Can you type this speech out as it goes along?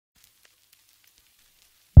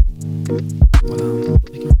Well,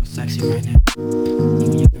 looking real sexy right now.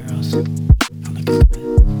 Even your girls are looking good.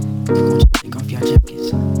 I want you to take off your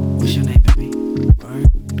jackets. What's your name, baby?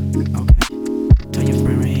 Word? Okay. Tell your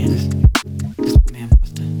friend right here, this my man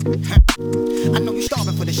Buster. I know you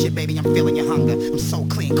starving for this shit, baby. I'm feeling your hunger. I'm so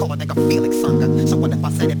clean, cold like a Felix Unger. So what if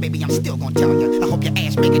I said it, baby? I'm still gonna tell ya. I hope your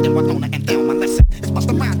ass bigger than Winona and Thelma. Listen, it's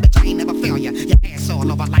Busta Rhymes, bitch. I ain't never fail ya. Your ass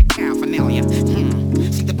all over like paraphernalia.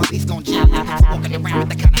 See the police gon' jail ya. Walking around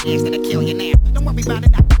with the kind of ass that'll kill you now. Don't worry about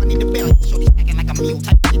it, I need to bail ya. Shorty's acting like a mule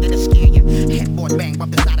type shit that'll scare ya. Headboard bang,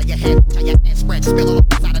 bump the side of your head. Tell your ass spread, spill all over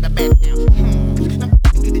the side of the bed now. Now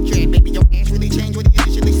you need to dread, baby. Your ass really changed what he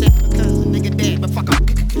initially said because a nigga dead, but fuck him.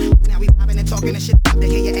 Now we popping and talking and shit. To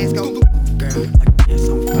hear your ass go. Girl, like your ass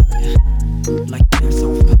on fire. Like your ass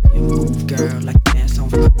on fire. Move, girl, like your ass on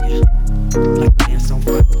fire. Like your ass on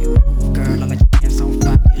fire. Move, girl, I like your ass on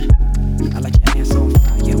fire. I like your ass on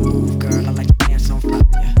fire. Move, girl, I like your ass on fire.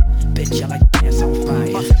 Bitch, I like your ass on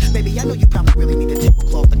fire. Baby, I know you probably really need a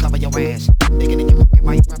tablecloth to cover your ass. Digging in your pocket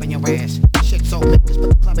while you rubbing your ass. Shit so lit, just put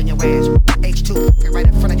the club in your ass. H2 right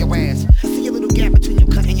in front of your ass. I see a little gap between your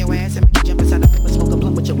cut and your ass and make you jump inside the paper, smoke a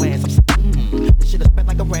blunt with your ass. I'm saying, this shit is spread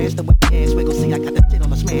like a rash. The way your ass wiggle, see I got the shit on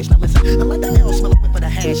the smash. Now listen, I let the L smell a whip of the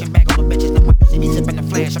hash and bag all the bitches. Now when you see me zipping the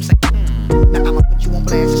flash, I'm saying, now I'ma put you on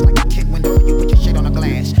blast. It's like a kid window when you put your shit on the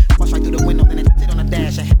glass. Bust right through the window, then it sit on the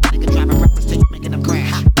dash. A hit nigga driving reckless till you making them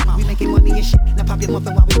crash. We making money and shit. Now pop your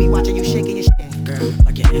muffin while we be watching you shaking your shit. Girl,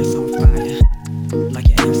 like your ass on fire. Like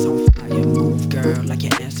your ass on fire. Move, girl, like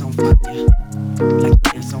your ass on fire. Like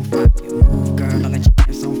your ass on fire. Move, girl, I like your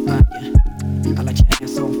ass on fire. I like your